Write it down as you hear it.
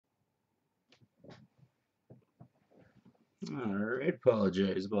Alright,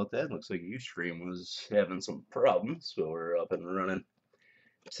 apologize about that. Looks like Ustream was having some problems, so we're up and running.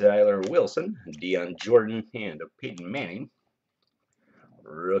 Tyler Wilson, Deion Jordan, and Peyton Manning.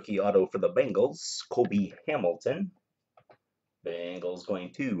 Rookie auto for the Bengals, Kobe Hamilton. Bengals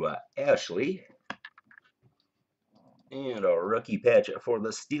going to Ashley. And a rookie patch for the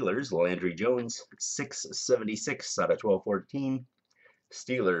Steelers, Landry Jones, 676 out of 1214.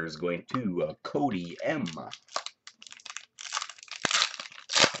 Steelers going to Cody M.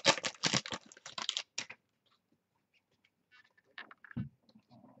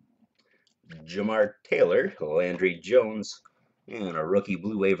 Jamar Taylor, Landry Jones, and a rookie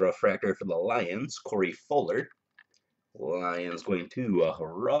blue wave refractor for the Lions, Corey Fuller. Lions going to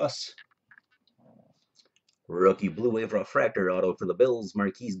Ross. Rookie blue wave refractor auto for the Bills,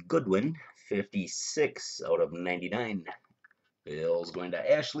 Marquise Goodwin, 56 out of 99. Bills going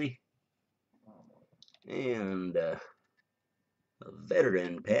to Ashley. And a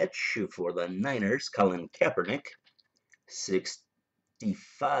veteran patch for the Niners, Colin Kaepernick,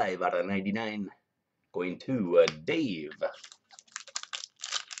 65 out of 99. Going to Dave.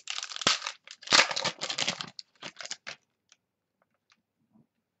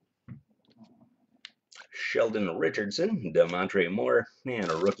 Sheldon Richardson, Demontre Moore, and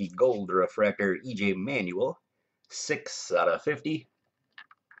a rookie gold refractor, EJ Manuel, 6 out of 50.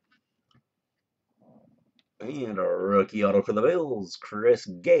 And a rookie auto for the Bills, Chris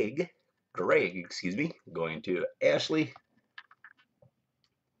Greg, going to Ashley.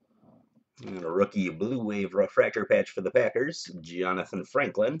 And a rookie blue wave refractor patch for the Packers, Jonathan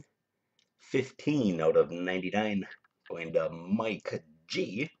Franklin, 15 out of 99, going to Mike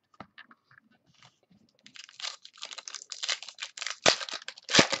G.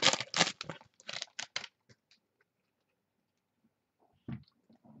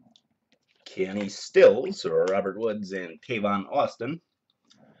 Kenny Stills, Robert Woods, and Tavon Austin.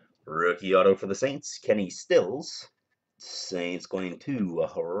 Rookie auto for the Saints, Kenny Stills. Saints going to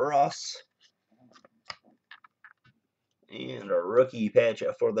Ross. And a rookie patch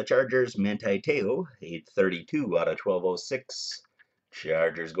for the Chargers, Manti Te'o, 832 out of 1206.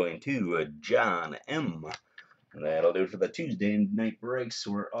 Chargers going to John M. That'll do it for the Tuesday night breaks.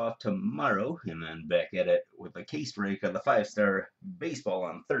 We're off tomorrow, and then back at it with a case break of the 5-star baseball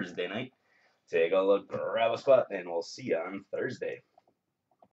on Thursday night. Take a look, grab a spot, and we'll see you on Thursday.